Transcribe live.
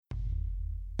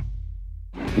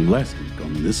And last week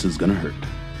on This Is Gonna Hurt,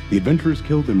 the adventurers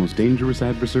killed their most dangerous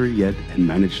adversary yet and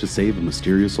managed to save a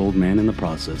mysterious old man in the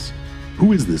process.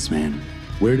 Who is this man?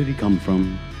 Where did he come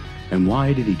from? And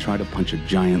why did he try to punch a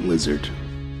giant lizard?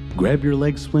 Grab your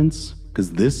leg splints,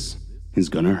 because this is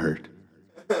gonna hurt.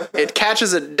 It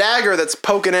catches a dagger that's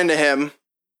poking into him,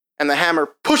 and the hammer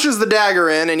pushes the dagger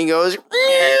in, and he goes,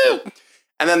 "Meow."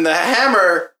 And then the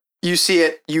hammer, you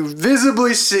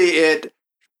visibly see it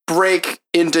break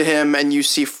into him, and you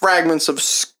see fragments of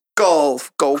skull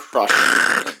go crush.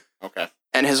 Okay.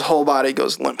 And his whole body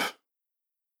goes limp.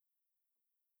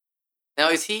 Now,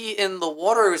 is he in the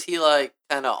water, or is he, like,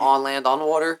 kind of on land, on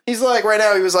water? He's like, right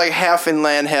now, he was like half in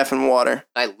land, half in water.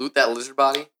 Can I loot that lizard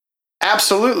body?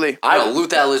 Absolutely. I'm going to loot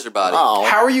that lizard body. Oh.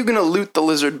 How are you going to loot the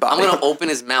lizard body? I'm going to open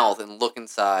his mouth and look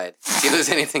inside, see if there's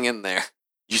anything in there.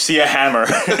 You see a hammer.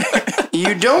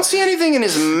 You don't see anything in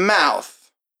his mouth.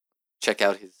 Check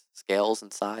out his scales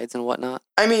and sides and whatnot.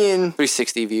 I mean,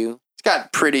 360 view. he's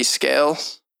got pretty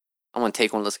scales. I'm going to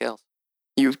take one of the scales.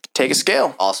 You take a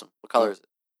scale. Awesome. What color is it?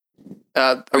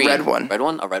 A Green. red one. Red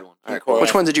one? A red one. All right, cool.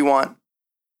 Which one did you want?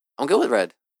 I'm good with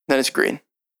red. Then it's green.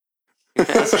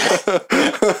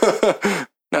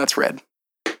 No, it's red.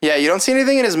 Yeah, you don't see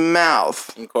anything in his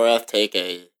mouth. Can Korath take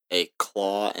a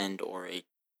claw and or a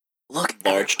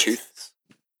large tooth?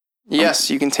 Yes,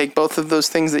 you can take both of those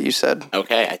things that you said.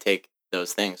 Okay, I take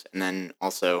those things. And then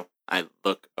also I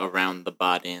look around the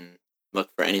body and look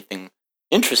for anything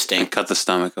interesting. And cut the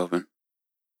stomach open.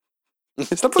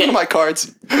 Stop looking at my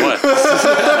cards. What?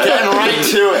 Getting right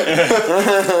to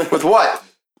it. With what?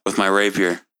 With my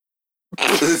rapier.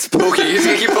 It's poking. He's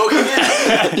going to keep poking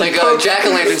it. Like a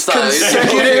jack-o'-lantern style. He's just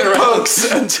poking it Consecutive around.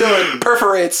 pokes until it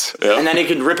perforates. And then he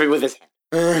could rip it with his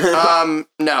hand.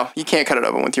 No, you can't cut it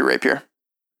open with your rapier.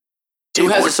 Who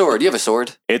has a sword? You have a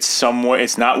sword. It's somewhere.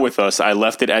 It's not with us. I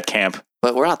left it at camp.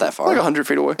 But we're not that far. Like 100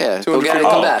 feet away. Yeah, 200 go get it feet.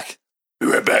 and come Oh. back. Be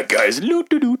right back, guys.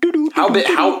 How big?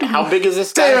 How big is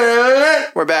this guy?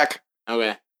 We're back.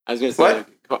 Okay, I was gonna say.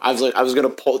 I was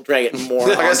gonna drag it more.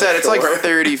 Like I said, it's like shore.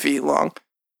 30 feet long.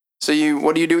 So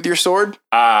what do you do with your sword?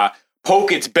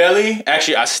 Poke its belly.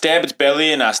 Actually, I stab its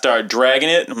belly and I start dragging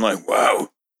it. I'm like, wow,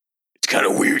 it's kind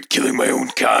of weird killing my own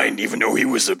kind, even though he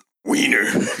was a wiener.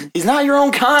 He's not your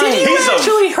own kind.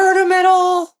 Hurt him at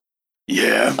all?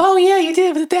 Yeah. Oh, yeah, you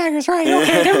did with the daggers, right?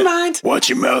 Okay, never mind. Watch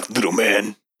your mouth, little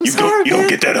man. You sorry, don't man.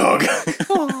 get that hog.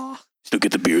 Aw. Still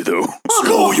get the beer though.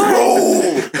 Slow your roll.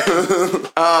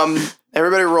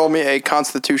 Everybody roll me a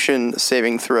Constitution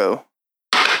saving throw.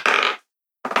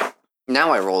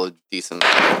 Now I roll a decent.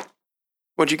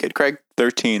 What'd you get, Craig?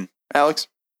 13. Alex?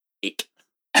 8.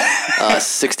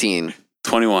 16.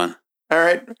 21. All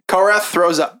right. Korath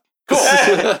throws up. Cool.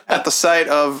 At the sight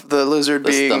of the lizard The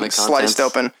being stomach sliced contents.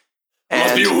 open.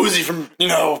 Must be And woozy from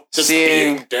just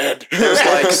seeing- being dead. there's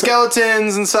like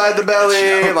skeletons inside the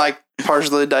belly, like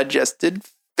partially digested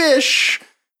fish,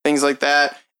 things like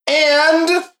that.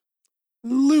 And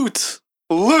Loot.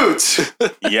 loot.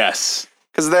 Yes.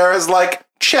 Because there is like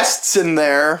chests in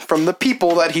there from the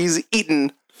people that he's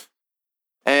eaten.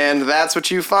 And that's what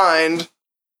you find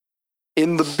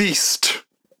in the beast.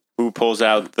 Who pulls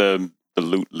out the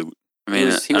loot? I mean, He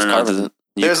was I don't know, carving does it.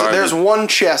 you carve There's it? one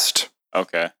chest.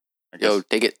 Okay. I guess Yo,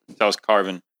 take it. I was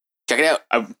carving. Check it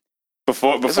out.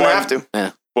 Before Doesn't have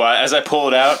to. Well, as I pull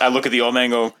it out, I look at the old man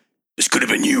and go, this could have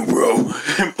been you, bro.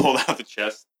 And pull out the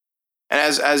chest. And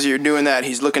as you're doing that,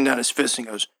 he's looking down his fist and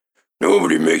goes,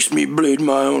 "Nobody makes me bleed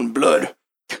my own blood.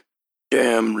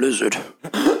 Damn lizard."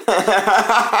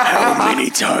 How many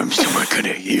times am I going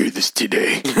to hear this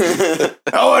today?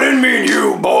 Oh, I didn't mean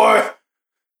you, boy.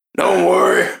 Don't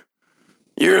worry.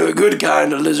 You're the good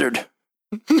kind of lizard.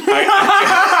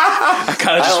 I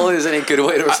kind of I just... don't think there's any good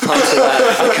way to respond to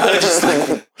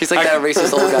that. He's like that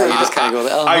racist old guy. You just kind of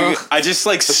go, I just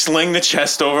like sling the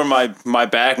chest over my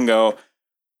back and go,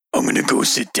 I'm going to go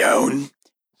sit down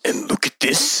and look at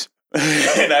this.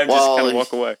 And I just kind of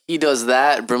walk away. He does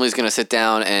that. Brimley's going to sit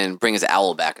down and bring his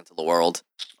owl back into the world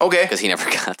Okay. because he never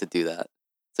got to do that.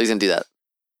 So he's going to do that.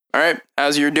 All right.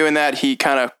 As you're doing that, he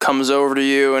kind of comes over to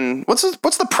you. And what's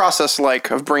the process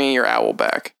like of bringing your owl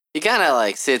back? He kind of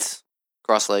like sits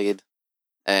cross-legged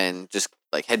and just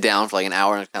like head down for like an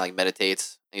hour and kind of like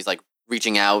meditates. And he's like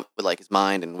reaching out with like his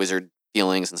mind and wizard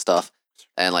feelings and stuff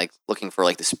and like looking for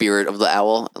like the spirit of the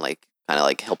owl and like kind of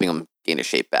like helping him gain his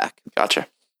shape back. Gotcha.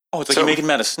 Oh, it's like So- you're making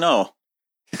him out of snow.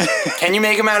 Can you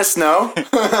make him out of snow?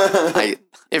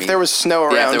 If there was snow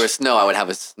around. Yeah, if there was snow, I would have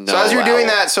a snow So as you're doing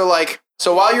owl. that,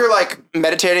 so while you're like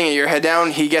meditating and your head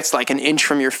down, he gets like an inch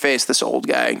from your face, this old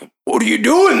guy. What are you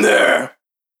doing there?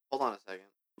 Hold on a second.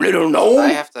 Little gnome? I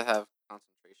have to have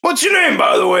concentration. What's your name,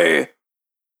 by the way?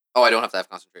 Oh, I don't have to have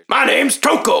concentration. My name's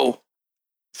Toko.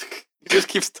 He just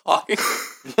keeps talking.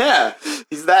 Yeah,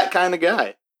 he's that kind of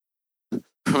guy. I'm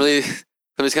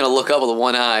just gonna look up with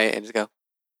one eye and just go,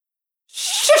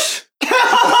 shush!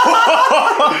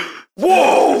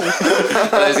 Whoa!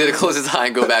 And he's gonna close his eye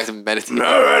and go back to meditate.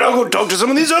 All right, I'll go talk to some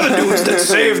of these other dudes that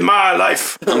saved my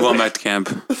life. I'm going back to camp.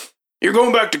 You're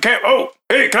going back to camp? Oh,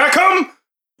 hey, can I come?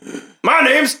 My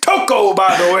name's Toko,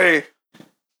 by the way.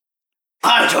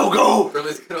 Hi, Toko.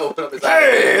 Brimley's gonna open up his eye.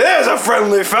 Hey, there's a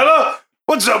friendly fella.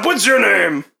 What's up? What's your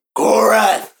name?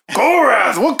 Gorath.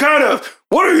 Gorath.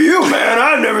 What are you, man?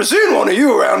 I've never seen one of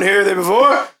you around here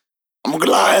before. I'm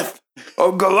Goliath.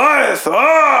 Oh, Goliath.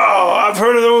 Oh, I've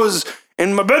heard of those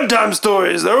in my bedtime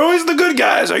stories. They're always the good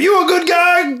guys. Are you a good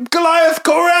guy, Goliath,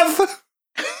 Gorath?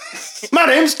 My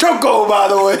name's Toko, by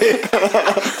the way.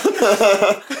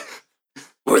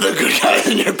 We're the good guys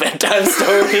in your bedtime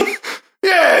story.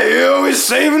 Yeah, you're always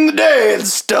saving the day and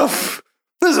stuff.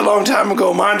 This is a long time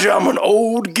ago, mind you. I'm an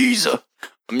old geezer.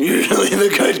 I'm usually the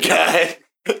good guy.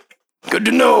 Good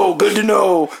to know, good to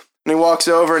know. And he walks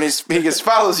over and he just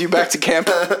follows you back to camp.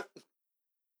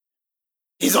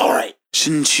 He's all right.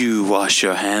 Shouldn't you wash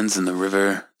your hands in the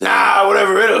river? Nah,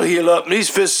 whatever, it'll heal up. These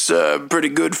fists are pretty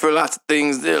good for lots of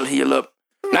things. They'll heal up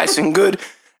nice and good.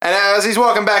 And as he's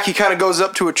walking back, he kind of goes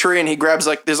up to a tree and he grabs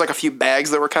there's a few bags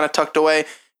that were kind of tucked away.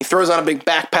 He throws on a big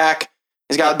backpack.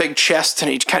 He's got a big chest and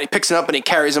he kind of picks it up and he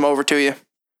carries them over to you.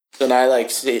 Then I I'm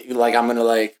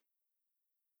gonna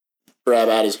grab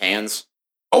at his hands.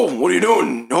 Oh, what are you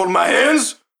doing? Holding my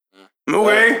hands?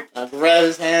 Okay. I grab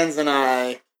his hands and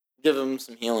I give him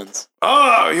some healings.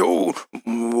 What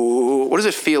does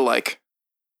it feel like?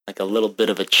 Like a little bit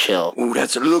of a chill. Ooh,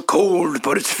 that's a little cold,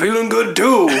 but it's feeling good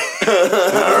too.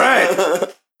 All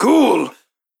right. Cool.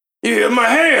 You heal my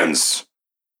hands.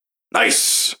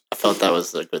 Nice. I felt that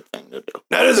was a good thing to do.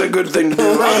 That is a good thing to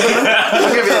do.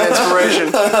 I'll give you an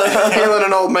inspiration. Healing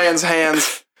an old man's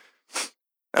hands.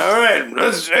 All right.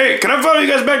 Hey, can I follow you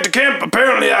guys back to camp?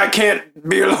 Apparently, I can't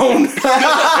be alone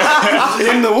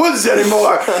in the woods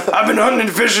anymore. I've been hunting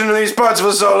and fishing in these parts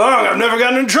for so long, I've never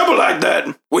gotten in trouble like that.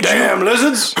 Damn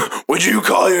lizards. Would you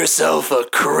call yourself a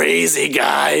crazy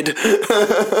guide?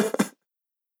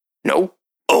 No.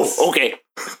 Oh, okay.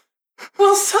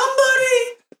 Will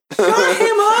somebody shut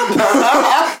him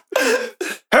up?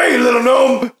 Hey, little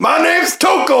gnome. My name's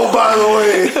Toko, by the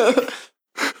way.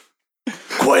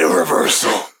 Quite a reversal.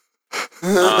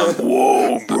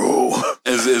 Whoa, bro.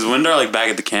 Is Windar back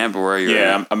at the camp or where are you?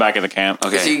 Yeah, I'm back at the camp.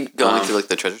 Okay. Is he going to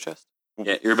the treasure chest?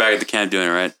 Yeah, you're back at the camp doing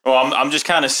it, right? Well, I'm just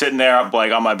kind of sitting there,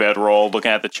 on my bedroll, looking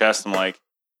at the chest. I'm like,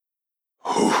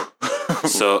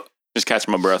 So just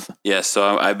catching my breath. yeah,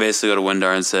 so I basically go to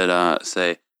Windar and say,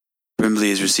 Brimley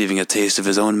is receiving a taste of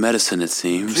his own medicine, it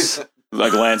seems.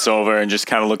 Glance over and just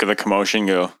kind of look at the commotion. And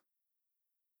go,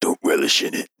 Don't relish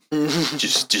in it.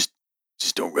 just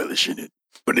don't relish in it.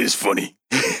 But it is funny.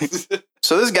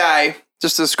 So this guy,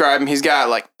 just to describe him, he's got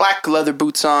black leather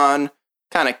boots on,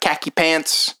 kind of khaki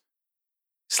pants,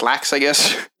 slacks, I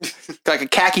guess. Like a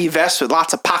khaki vest with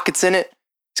lots of pockets in it.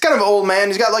 He's kind of an old man.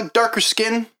 He's got darker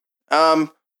skin,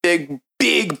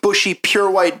 big, bushy, pure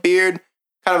white beard,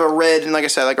 kind of a red, and like I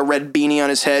said, a red beanie on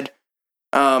his head.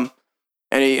 And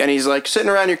he's sitting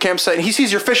around your campsite, and he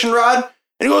sees your fishing rod,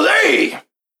 and he goes, "Hey,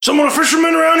 someone a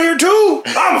fisherman around here too?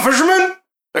 I'm a fisherman.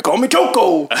 They call me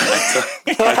Toko."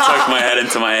 I tuck my head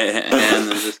into my hand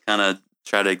and just kind of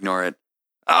try to ignore it.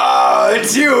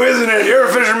 It's you, isn't it? You're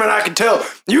a fisherman, I can tell.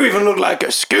 You even look like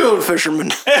a skilled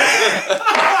fisherman.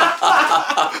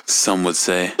 Some would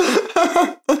say.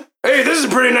 Hey, this is a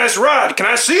pretty nice rod. Can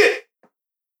I see it?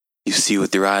 You see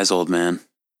with your eyes, old man.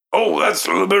 Oh, that's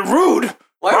a little bit rude.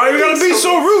 Why are you gonna be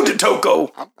so rude to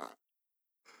Toko?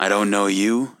 I don't know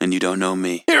you, and you don't know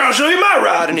me. Here, I'll show you my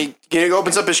rod. And he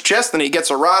opens up his chest, and he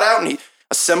gets a rod out, and he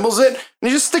assembles it, and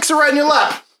he just sticks it right in your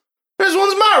lap. This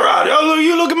one's my rod.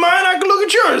 You look at mine, I can look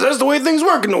at yours. That's the way things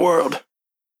work in the world.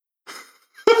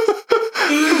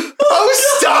 Oh,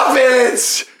 stop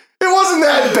it! It wasn't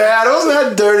that bad. It wasn't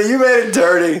that dirty. You made it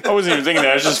dirty. I wasn't even thinking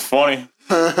that. It's just funny.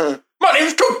 My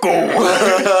name's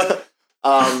Toko.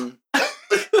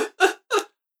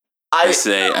 I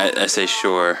say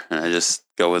sure, and I just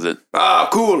go with it. Ah,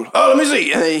 cool. Oh, let me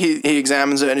see. And he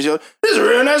examines it, and he goes, "This is a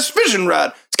really nice fishing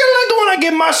rod. It's kind of like the one I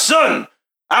gave my son.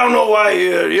 I don't know why,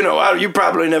 you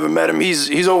probably never met him.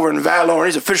 He's over in Valor.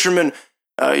 He's a fisherman.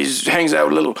 He hangs out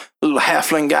with a little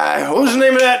halfling guy. What was the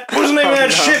name of that? What was the name of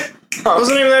that ship? What was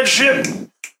the name of that ship?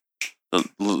 The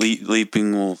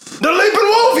Leaping Wolf. The Leaping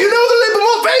Wolf. You know the Leaping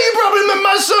Wolf. Hey, you probably met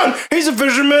my son. He's a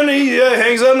fisherman. He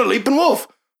hangs out in the Leaping Wolf.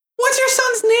 What's your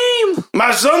son's name?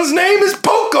 My son's name is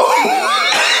Poco.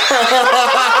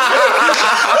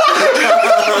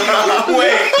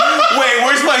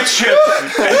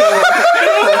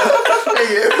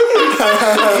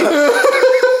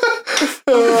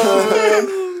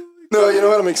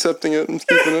 accepting it. I'm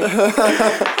keeping it.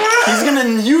 He's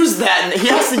gonna use that. He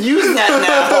has to use that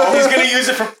now. He's gonna use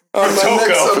it for On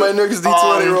Toko. my next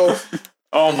D20 roll.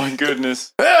 Oh my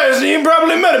goodness. Yeah, you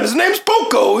probably met him. His name's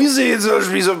Poco. He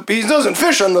doesn't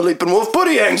fish on the Leaping Wolf, but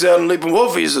he hangs out on Leaping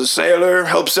Wolf. He's a sailor,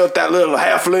 helps out that little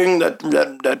halfling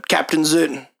that captains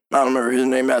it. I don't remember his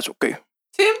name. That's okay.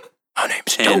 Tim? My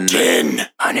name's Tin. Toko.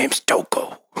 My name's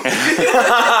Toko.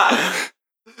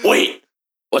 Wait,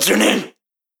 what's your name?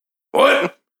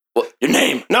 What? Your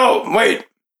name? No, wait.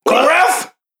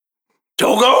 Ralph?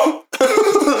 Togo?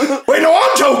 Wait, no,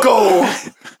 I'm Toko.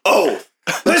 Oh,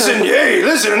 Listen,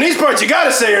 in these parts you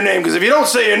gotta say your name, because if you don't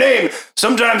say your name,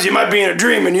 sometimes you might be in a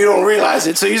dream and you don't realize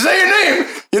it. So you say your name,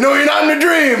 you know you're not in a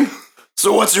dream.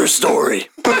 so what's your story?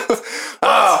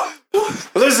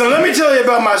 Listen, let me tell you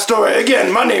about my story.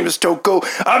 Again, my name is Toko.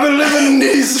 I've been living in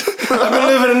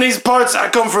these parts. I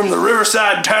come from the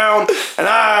riverside town, and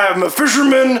I'm a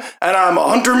fisherman, and I'm a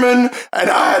hunterman, and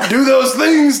I do those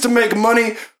things to make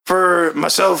money for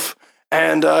myself.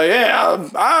 And I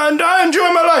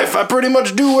enjoy my life. I pretty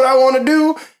much do what I want to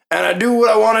do, and I do what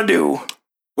I want to do.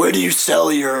 Where do you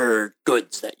sell your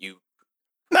goods that you...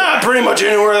 Pretty much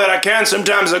anywhere that I can.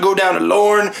 Sometimes I go down to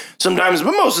Lorne, sometimes,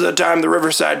 but most of the time, the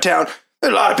riverside town.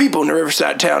 There's a lot of people in the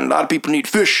riverside town. A lot of people need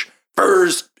fish,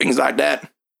 furs, things like that.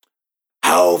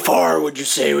 How far would you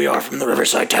say we are from the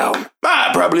riverside town?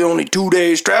 Probably only 2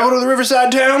 days travel to the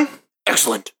riverside town.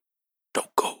 Excellent.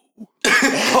 Don't go.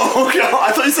 Oh god!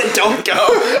 I thought you said don't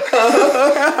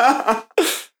go.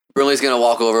 Brimley's gonna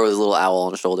walk over with his little owl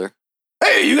on his shoulder.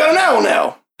 Hey, you got an owl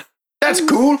now. That's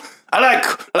cool. I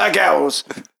like owls.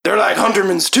 They're like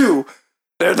huntermans too.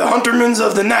 They're the huntermans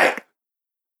of the night.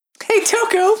 Hey,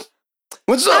 Toko.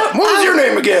 What's up? What was your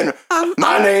name again?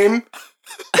 My name.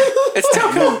 It's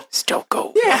Toko. It's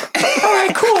Toko. Yeah. All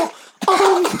right, cool.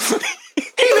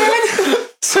 Hey, man.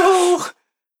 So,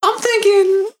 I'm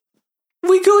thinking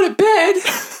we go to bed,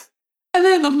 and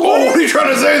then in the Oh, morning... what are you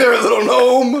trying to say there, little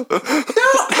gnome?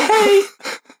 No, hey,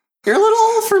 you're a little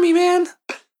old for me, man.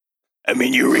 I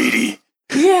mean, you're 80.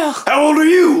 Yeah. How old are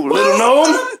you, little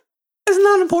gnome? It's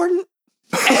not important.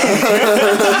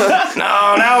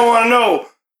 Now I want to know.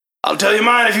 I'll tell you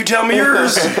mine if you tell me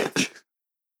yours.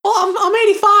 Well, I'm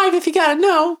 85 if you gotta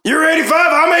know. You're 85,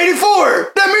 I'm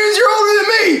 84. That means you're older than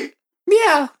me.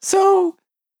 Yeah, so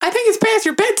I think it's past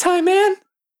your bedtime, man.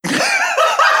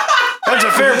 That's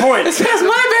a fair point. It's past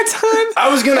my bedtime. I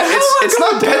was gonna. It's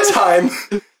not bedtime.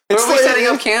 It's like setting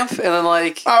up camp, and then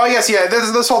like, Oh, I guess yeah.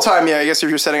 This whole time, yeah. I guess if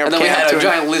you're setting up and then we camp, had a doing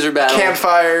giant lizard battle.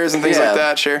 campfires and things Yeah. like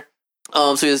that. Sure.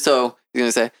 So he's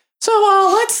gonna say, So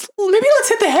let's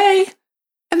hit the hay,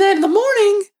 and then in the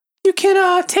morning you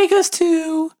can take us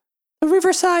to the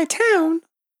riverside town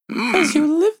because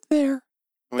you live there.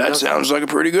 That sounds like a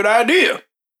pretty good idea.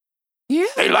 Yeah.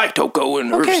 They like Toko in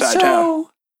the Okay, riverside town.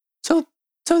 so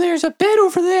there's a bed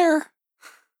over there.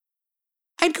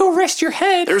 I'd go rest your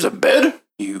head. There's a bed.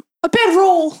 A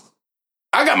bedroll.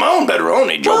 I got my own bedroll. I don't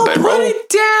need your Well, bedroll. put it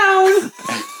down.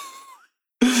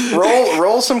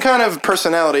 Roll some kind of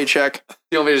personality check.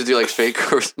 "You want me to just do like fake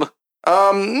charisma?"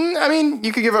 I mean,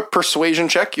 you could give a persuasion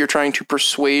check. You're trying to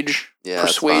persuade Yeah,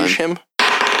 that's fine. him.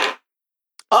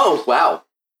 Oh wow,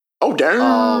 Oh,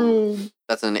 damn.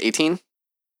 that's an 18.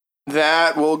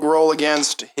 That will roll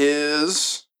against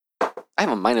his. I have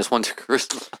a -1 to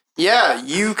charisma. Yeah,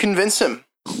 you convince him.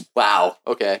 Wow.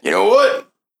 Okay. You know what?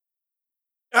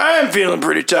 I am feeling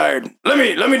pretty tired. Let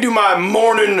me do my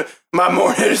morning.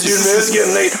 Excuse me, it's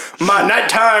getting late. My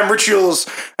nighttime rituals,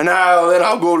 and then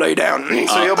I'll go lay down.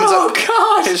 So he opens Oh up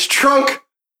God. his trunk,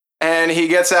 and he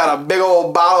gets out a big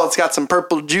old bottle. It's got some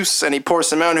purple juice, and he pours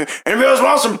some out. Anybody else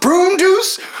want some prune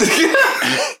juice?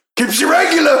 Keeps you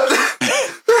regular.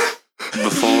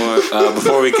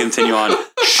 Before we continue on,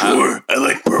 Sure, I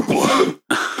like purple.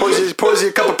 Pours you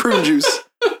a cup of prune juice.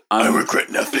 I regret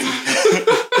nothing.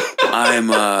 I'm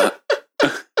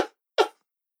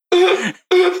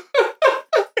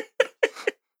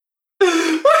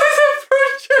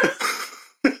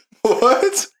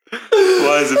What?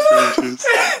 Why is it prune juice?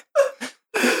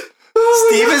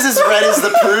 Steve is as red as the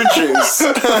prune juice.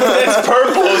 It's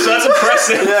purple, so that's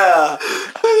impressive. Yeah.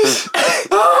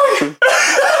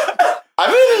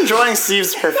 I've been enjoying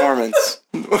Steve's performance,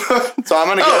 so I'm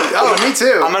gonna give. Me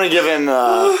too. I'm gonna give him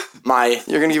my.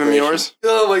 You're gonna give him yours?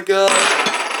 Oh my god.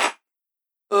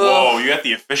 Whoa, you got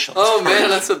the official. Oh man,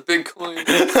 that's a big coin.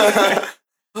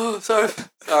 Oh, sorry.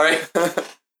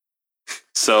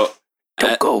 So,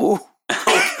 Go.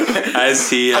 as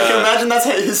he I can imagine that's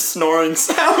how his snoring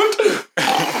sound.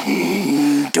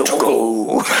 Don't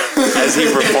go. as he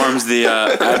performs the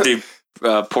after he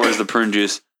pours the prune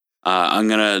juice, I'm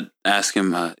gonna ask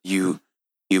him. You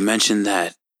You mentioned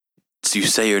that you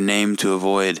say your name to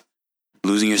avoid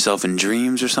losing yourself in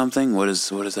dreams or something. What is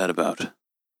that about?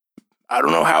 I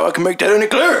don't know how I can make that any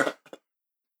clearer.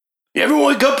 You ever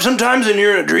wake up sometimes and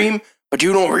you're in a dream, but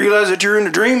you don't realize that you're in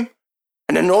a dream?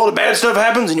 And then all the bad stuff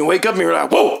happens and you wake up and you're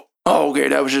like, whoa, oh, okay,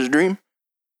 that was just a dream.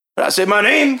 But I say my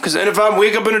name, because then if I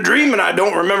wake up in a dream and I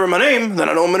don't remember my name, then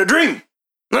I know I'm in a dream.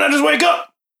 Then I just wake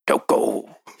up. Toko.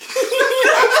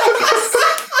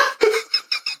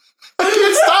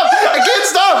 I can't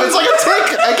stop. It's like a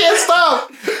tick. I can't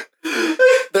stop.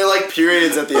 They're like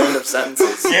periods at the end of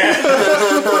sentences.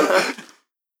 Yeah.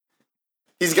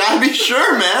 He's got to be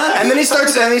sure, man. And then he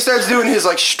starts doing his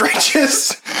like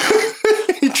stretches.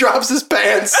 He drops his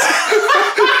pants.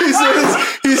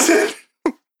 He's in.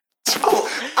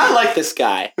 I like this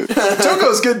guy.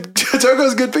 Togo's good.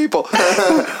 Togo's good people.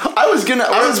 I was gonna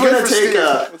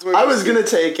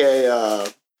take an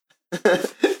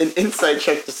insight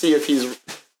check to see if he's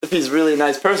really a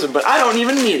nice person, but I don't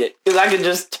even need it because I can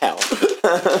just tell.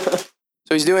 So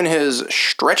he's doing his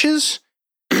stretches,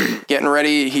 getting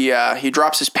ready. He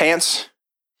drops his pants.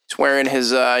 He's wearing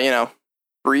his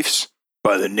briefs.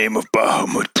 By the name of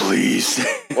Bahamut, please.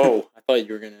 Whoa, I thought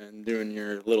you were doing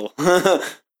your little.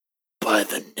 By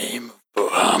the name of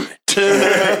Bahamut.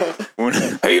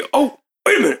 Hey, oh,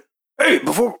 wait a minute. Hey,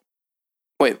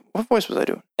 wait, what voice was I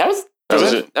doing? That was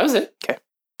it. That was it. Okay.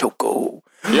 Toko.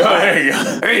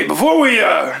 Yeah. Hey, before we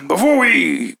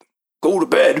go to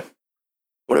bed,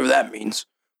 whatever that means,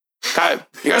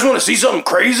 you guys want to see something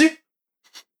crazy?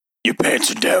 Your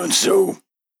pants are down, so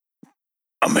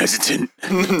I'm hesitant.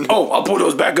 Oh, I'll pull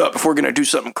those back up if we're gonna do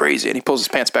something crazy. And he pulls his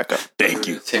pants back up. Thank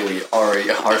you. Say we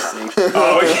already are seeing.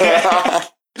 Oh, yeah.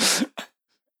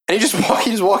 And he just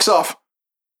walks off.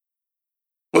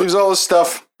 Leaves all his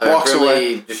stuff, walks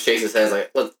away. He just shakes his head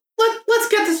like, let's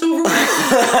get this over with.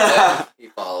 Yeah, he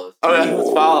follows. Okay,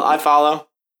 let's follow. I follow.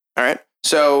 All right.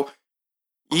 So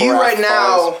you Korak right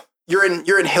now follows.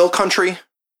 you're in hill country,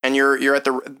 and you're at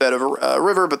the bed of a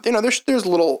river, but there's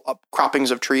little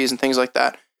croppings of trees and things like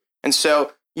that. And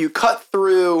so you cut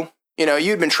through.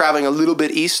 You'd been traveling a little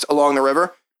bit east along the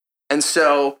river, and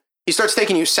so he starts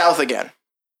taking you south again,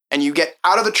 and you get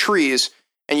out of the trees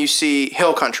and you see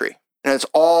hill country, and it's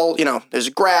all there's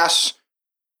grass.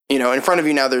 In front of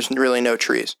you now, there's really no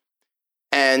trees.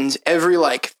 And every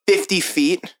 50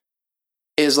 feet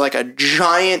is like a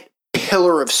giant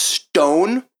pillar of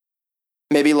stone,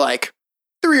 maybe 3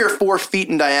 or 4 feet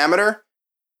in diameter,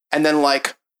 and then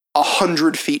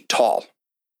 100 feet tall.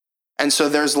 And so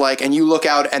there's and you look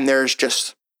out and there's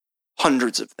just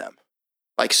hundreds of them,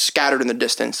 scattered in the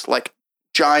distance,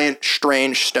 giant,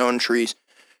 strange stone trees.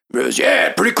 He goes,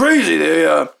 yeah, pretty crazy.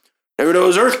 There were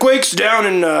those earthquakes down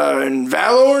in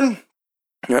Valorn,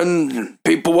 and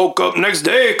people woke up next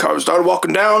day, started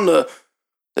walking down the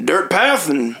dirt path,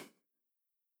 and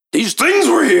these things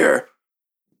were here.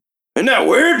 Isn't that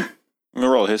weird? Let me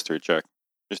roll a history check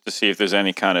just to see if there's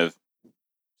any kind of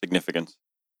significance.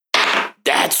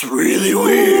 That's really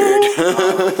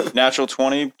weird. Natural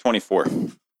 20, 24.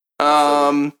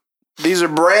 These are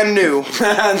brand new.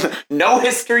 No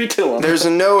history to them. There's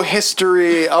no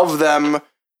history of them.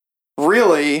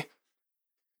 Really,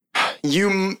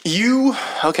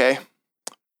 okay.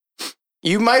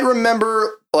 You might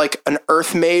remember an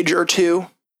earth mage or two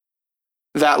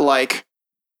that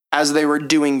as they were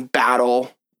doing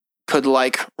battle could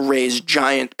raise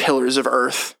giant pillars of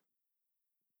earth,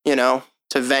 to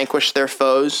vanquish their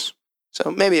foes. So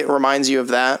maybe it reminds you of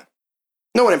that.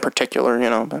 No one in particular,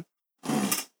 but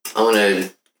I want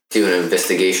to do an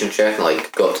investigation check,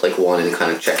 go up to one and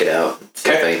kind of check it out,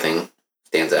 see if anything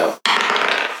stands out.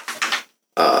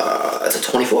 That's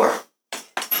a 24.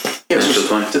 Yeah, just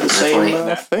did the same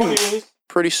 20. thing.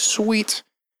 Pretty sweet.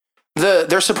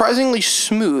 They're surprisingly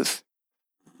smooth.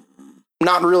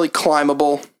 Not really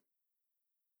climbable.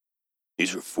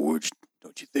 These were forged,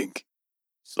 don't you think?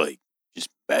 It's just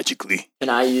magically. Can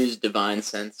I use divine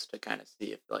sense to kind of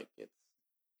see if it's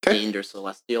fiend or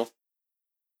celestial?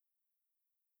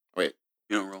 Wait,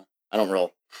 You don't roll. I don't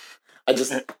roll. I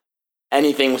just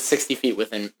anything with 60 feet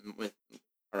within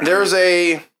around There's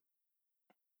me.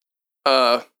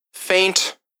 a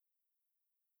faint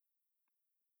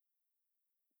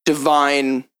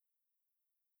divine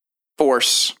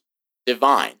force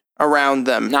divine, around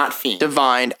them. not fiend.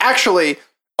 Divine. Actually,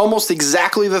 almost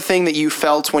exactly the thing that you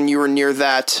felt when you were near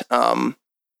that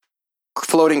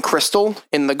floating crystal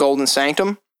in the Golden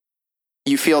Sanctum.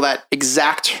 You feel that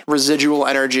exact residual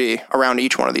energy around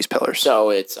each one of these pillars. So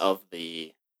it's of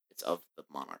the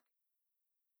monarch.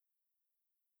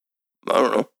 I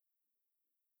don't know.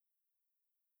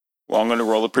 Well, I'm going to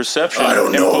roll a perception I don't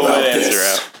and know pull about that answer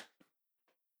this. out.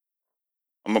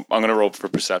 I'm gonna roll for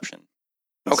perception.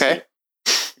 Okay.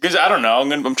 Because I don't know.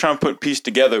 I'm trying to put piece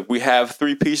together. We have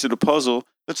 3 pieces of the puzzle.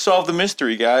 Let's solve the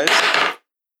mystery, guys.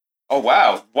 Oh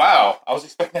wow. I was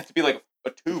expecting that to be like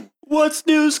a 2. What's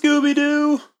new,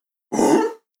 Scooby-Doo?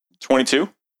 22.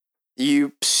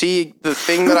 You see the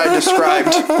thing that I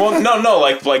described. Well, no,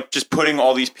 like just putting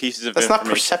all these pieces of That's not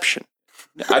information. perception.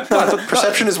 I thought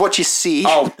Perception is what you see.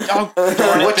 Oh,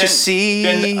 darn it. What you see.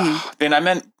 Then I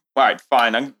meant. All right,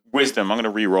 fine. Wisdom. I'm gonna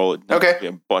re-roll it. Okay. Be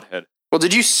a butthead. Well,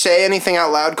 did you say anything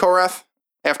out loud, Korath,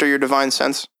 after your divine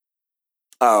sense?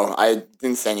 Oh, I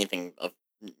didn't say anything of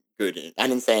good. I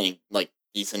didn't say any like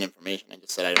decent information. I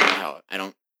just said I don't know how.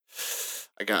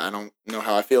 I don't know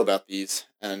how I feel about these.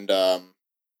 And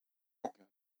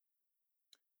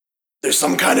There's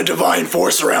some kind of divine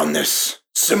force around this,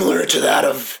 similar to that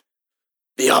of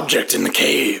the object in the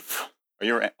cave. Are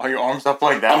your arms up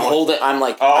like that? I'm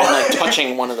like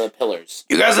touching one of the pillars.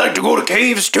 You guys like to go to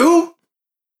caves too?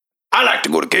 I like to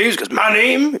go to caves because my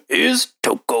name is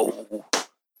Toko.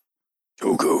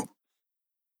 Toko,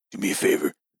 do me a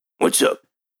favor. What's up?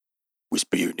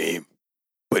 Whisper your name,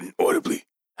 but inaudibly.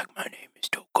 Like my name is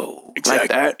Toko. Exactly. Like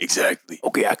that? Exactly.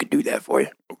 Okay, I could do that for you.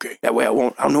 Okay. That way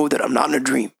I'll know that I'm not in a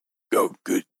dream. Go,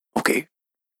 good. Okay.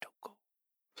 Toko.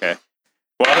 Okay.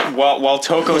 While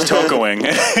Toko's Tokoing.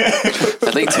 I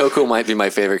think Toko might be my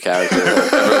favorite character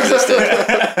that ever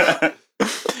existed.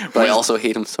 But I also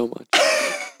hate him so much.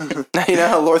 Now you know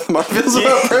how Lorthamar feels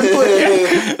about Brimley.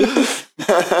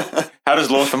 How does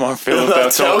Lorthamar feel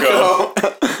about Toko?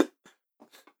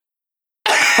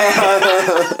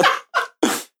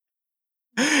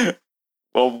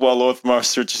 While Lorthamar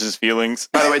searches his feelings.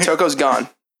 By the way, Toko's gone.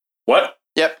 What?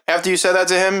 Yep. After you said that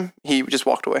to him, he just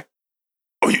walked away.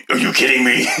 Are you kidding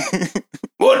me?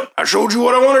 What? I showed you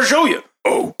what I want to show you.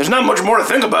 Oh, there's not much more to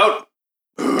think about.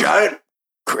 Giant,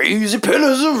 crazy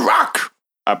pillars of rock.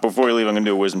 Before you leave, I'm going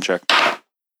to do a wisdom check.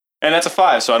 And that's a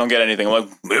 5, so I don't get anything. I'm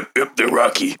like, Yep, they're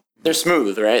rocky. They're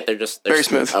smooth, right? They're very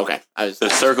smooth. Okay. The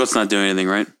circlet's not doing anything,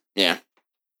 right? Yeah.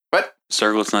 What? The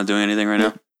circlet's not doing anything right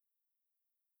now?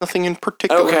 Nothing in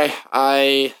particular. Okay.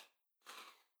 I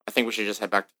think we should just head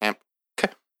back to camp.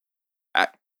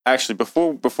 actually,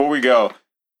 before we go,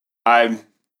 I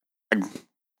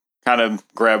kind of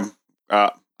grab.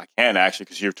 I can't actually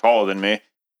because you're taller than me.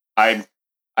 I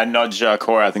nudge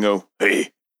Korath and go,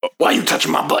 Hey, why you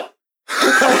touching my butt?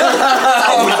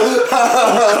 Oh,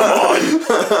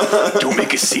 Come on. Don't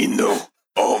make a scene, though.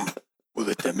 We'll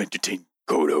let them entertain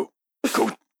Kodo.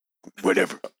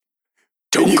 Whatever.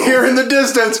 Can you hear in the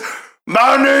distance,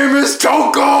 my name is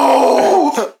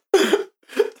Toko!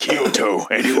 Kyoto,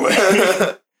 anyway.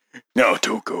 No,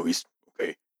 Toko, he's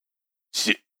okay.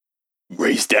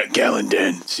 Raise that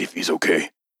Galandan, see if he's okay.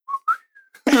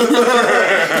 You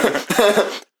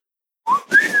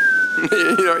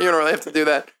don't really have to do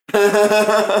that.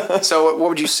 So what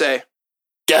would you say?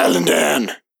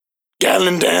 Galandan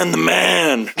the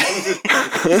man.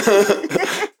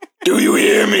 Do you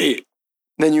hear me?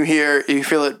 Then you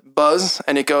feel it buzz,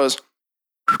 and it goes,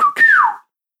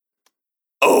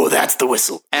 Oh, that's the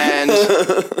whistle. and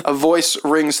a voice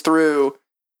rings through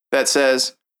that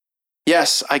says,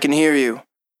 yes, I can hear you.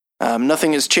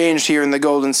 Nothing has changed here in the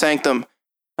Golden Sanctum.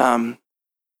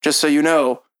 Just so you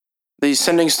know, these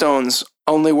sending stones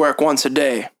only work once a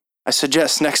day. I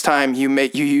suggest next time you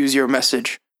use your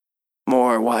message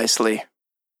more wisely.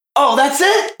 Oh, that's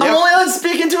it? Yep. I'm only allowed to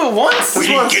speak into it once? We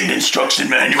didn't get an instruction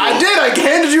manual. I did! I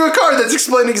handed you a card that's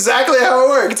explained exactly how it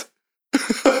worked.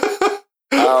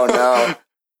 Oh,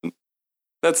 no.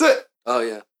 That's it. Oh,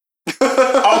 yeah.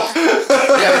 Oh.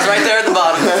 Yeah, it's right there at the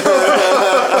bottom.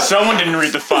 someone didn't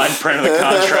read the fine print of the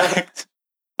contract.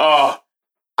 Oh.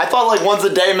 I thought like once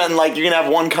a day meant like you can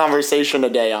have one conversation a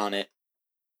day on it.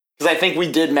 Because I think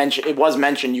we did mention, it was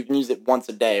mentioned you can use it once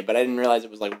a day, but I didn't realize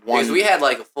it was like one. Because we had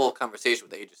like a full conversation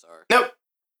with Aegisar. Nope.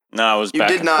 No, it was You back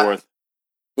did and not. forth.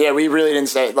 Yeah, we really didn't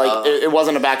say, like, it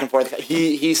wasn't a back and forth.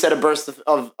 He said a burst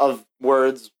of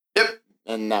words. Yep.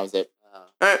 And that was it.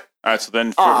 Alright. All right, so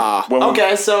then when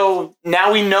okay, so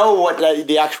now we know what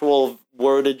the actual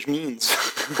wordage means.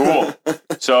 Cool.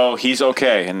 So he's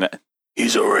okay, and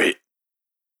He's alright.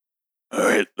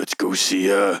 Alright, let's go see,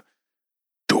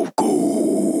 Toko.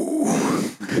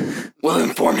 We'll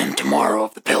inform him tomorrow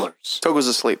of the pillars. Togo's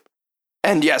asleep.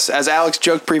 And yes, as Alex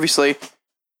joked previously,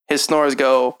 his snores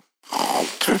go...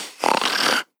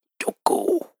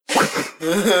 Toko.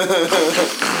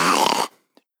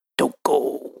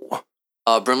 Toko.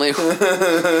 Brimley,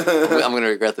 I'm gonna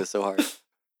regret this so hard.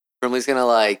 Brimley's gonna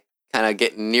like kind of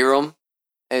get near him,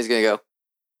 and he's gonna go,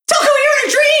 Toko, you're in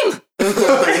a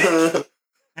dream!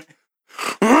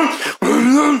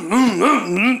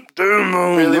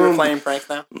 Really, we're playing pranks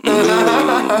now?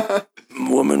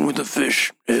 Woman with a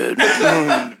fish head.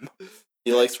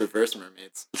 He likes reverse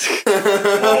mermaids. He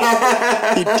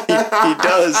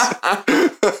does.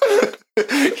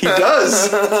 He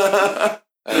does.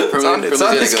 It's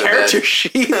on his character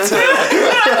sheet.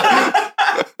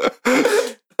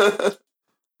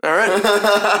 All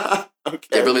right. Okay.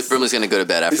 Yeah, Brimley's gonna go to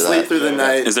bed after We sleep that. through the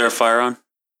night. Is there a fire on?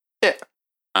 Yeah.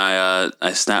 I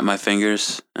snap my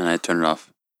fingers and I turn it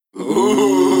off.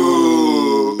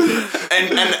 Ooh.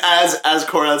 And as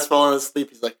Korath's falling asleep,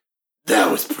 he's like,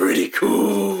 "That was pretty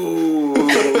cool."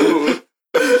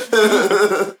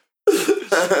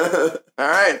 All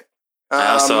right.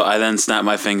 I then snap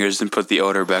my fingers and put the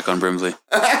odor back on Brimley.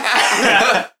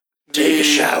 Take a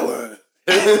shower.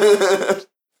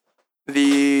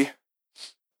 The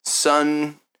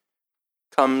sun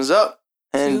comes up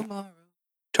and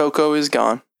Toko is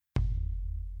gone.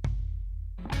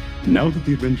 Now that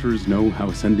the adventurers know how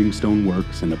Ascending Stone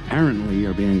works and apparently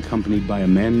are being accompanied by a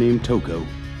man named Toko,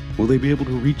 will they be able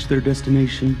to reach their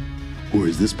destination? Or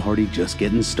is this party just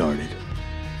getting started?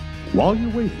 While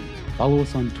you're waiting, follow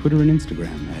us on Twitter and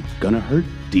Instagram at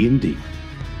GonnaHurtD&D.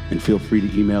 And feel free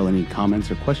to email any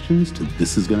comments or questions to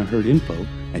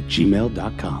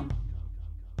thisisgonnahurtinfo@gmail.com.